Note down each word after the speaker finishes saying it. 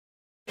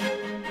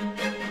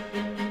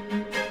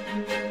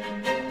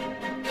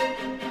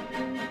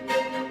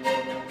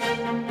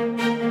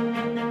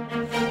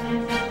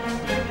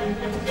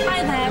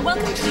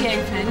the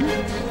Open.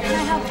 Can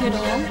I help you at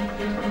all?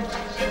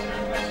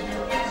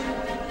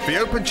 The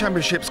Open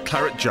Championship's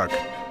Claret Jug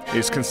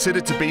is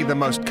considered to be the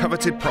most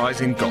coveted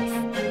prize in golf.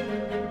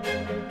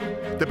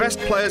 The best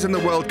players in the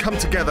world come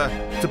together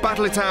to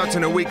battle it out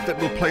in a week that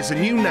will place a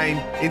new name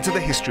into the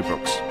history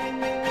books.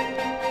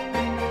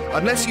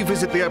 Unless you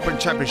visit the Open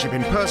Championship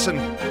in person,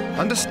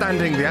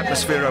 understanding the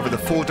atmosphere over the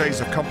 4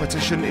 days of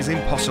competition is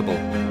impossible.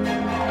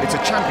 It's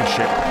a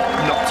championship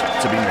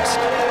not to be missed.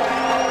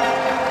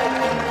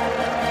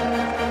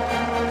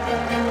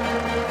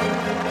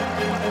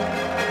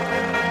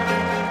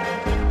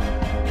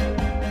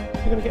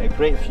 You're going to get a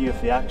great view of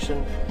the action.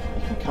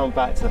 You can come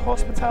back to the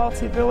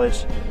hospitality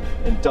village,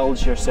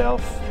 indulge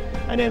yourself,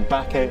 and then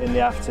back out in the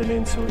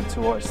afternoon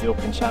to watch the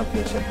Open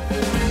Championship.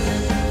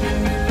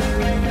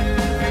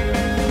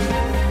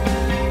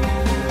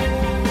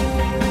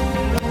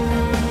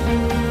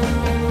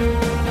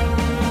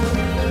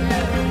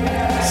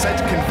 Set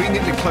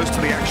conveniently close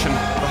to the action,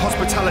 the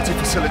hospitality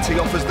facility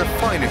offers the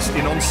finest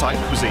in on-site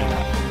cuisine.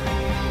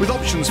 With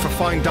options for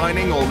fine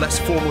dining or less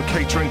formal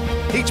catering,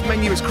 each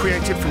menu is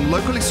created from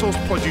locally sourced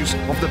produce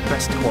of the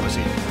best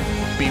quality.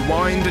 Be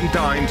wined and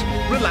dined,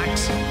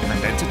 relax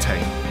and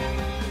entertain.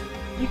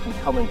 You can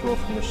come and go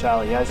from the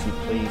chalet as you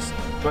please,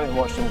 go out and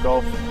watch some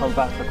golf, come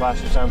back for a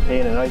glass of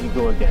champagne and out you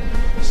go again.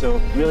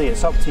 So really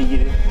it's up to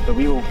you, but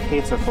we will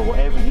cater for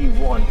whatever you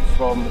want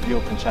from the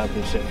Open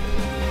Championship.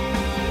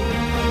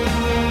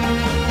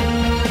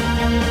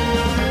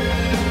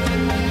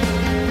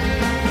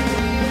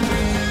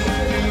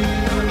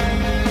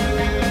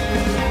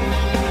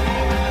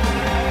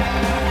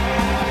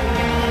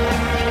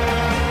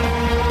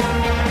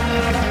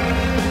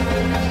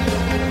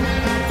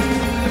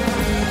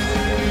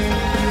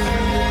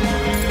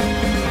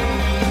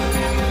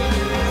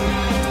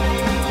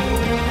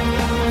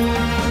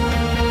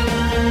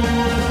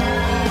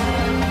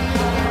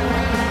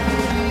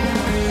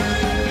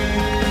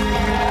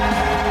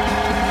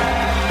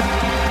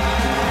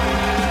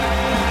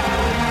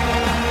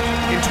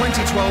 In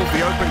 2012,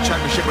 the Open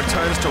Championship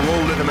returns to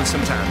Royal Lytham and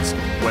St Anne's,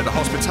 where the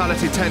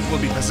hospitality tent will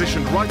be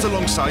positioned right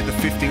alongside the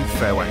 15th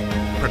fairway.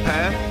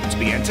 Prepare to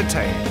be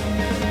entertained.